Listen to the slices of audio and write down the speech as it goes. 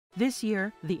This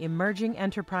year, the Emerging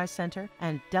Enterprise Center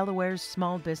and Delaware's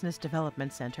Small Business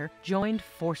Development Center joined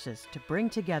forces to bring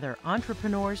together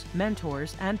entrepreneurs,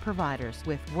 mentors, and providers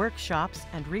with workshops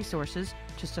and resources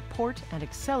to support and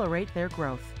accelerate their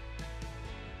growth.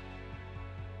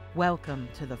 Welcome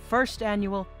to the first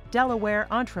annual Delaware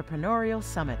Entrepreneurial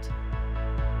Summit.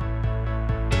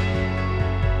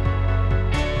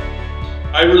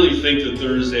 I really think that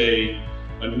there's a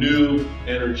new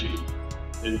energy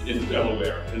in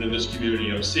Delaware and in this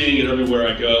community. I'm seeing it everywhere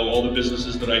I go, all the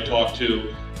businesses that I talk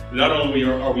to. Not only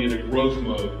are we in a growth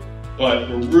mode, but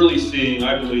we're really seeing,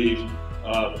 I believe,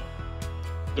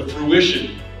 the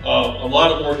fruition of a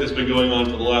lot of work that's been going on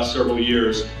for the last several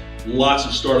years. Lots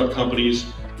of startup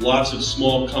companies, lots of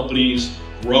small companies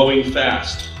growing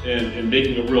fast and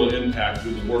making a real impact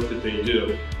with the work that they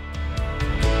do.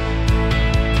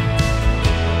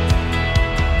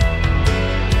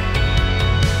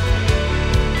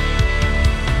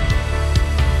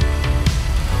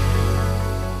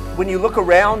 When you look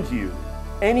around you,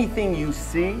 anything you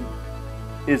see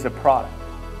is a product.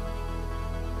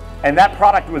 And that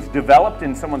product was developed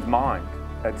in someone's mind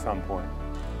at some point.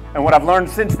 And what I've learned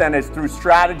since then is through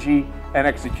strategy and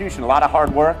execution, a lot of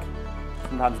hard work,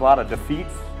 sometimes a lot of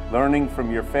defeats, learning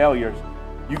from your failures,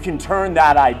 you can turn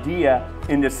that idea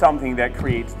into something that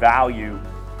creates value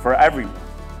for everyone.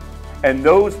 And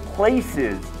those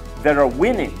places that are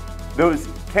winning, those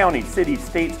counties, cities,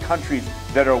 states, countries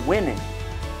that are winning,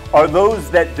 are those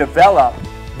that develop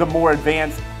the more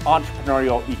advanced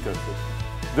entrepreneurial ecosystem.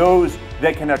 Those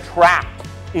that can attract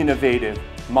innovative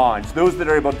minds. Those that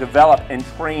are able to develop and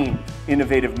train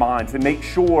innovative minds and make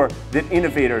sure that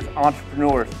innovators,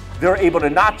 entrepreneurs, they're able to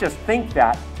not just think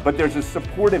that, but there's a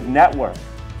supportive network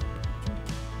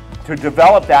to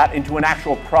develop that into an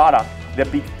actual product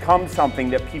that becomes something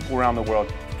that people around the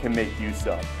world can make use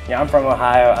of. Yeah, I'm from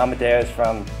Ohio, Amadeus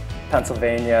from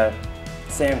Pennsylvania,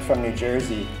 Sam's from New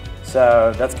Jersey.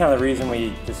 So that's kind of the reason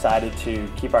we decided to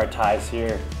keep our ties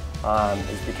here,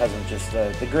 is because of just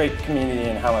the great community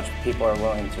and how much people are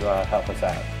willing to help us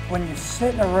out. When you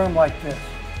sit in a room like this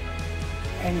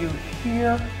and you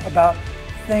hear about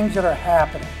things that are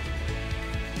happening,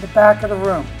 in the back of the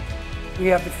room, we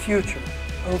have the future.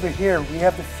 Over here, we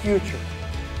have the future.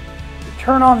 You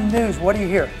turn on the news, what do you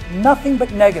hear? Nothing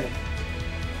but negative.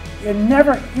 You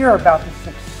never hear about the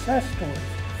success stories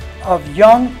of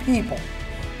young people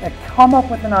that come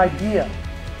up with an idea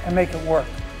and make it work.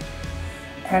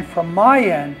 And from my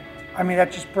end, I mean,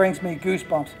 that just brings me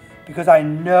goosebumps because I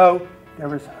know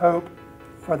there is hope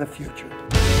for the future.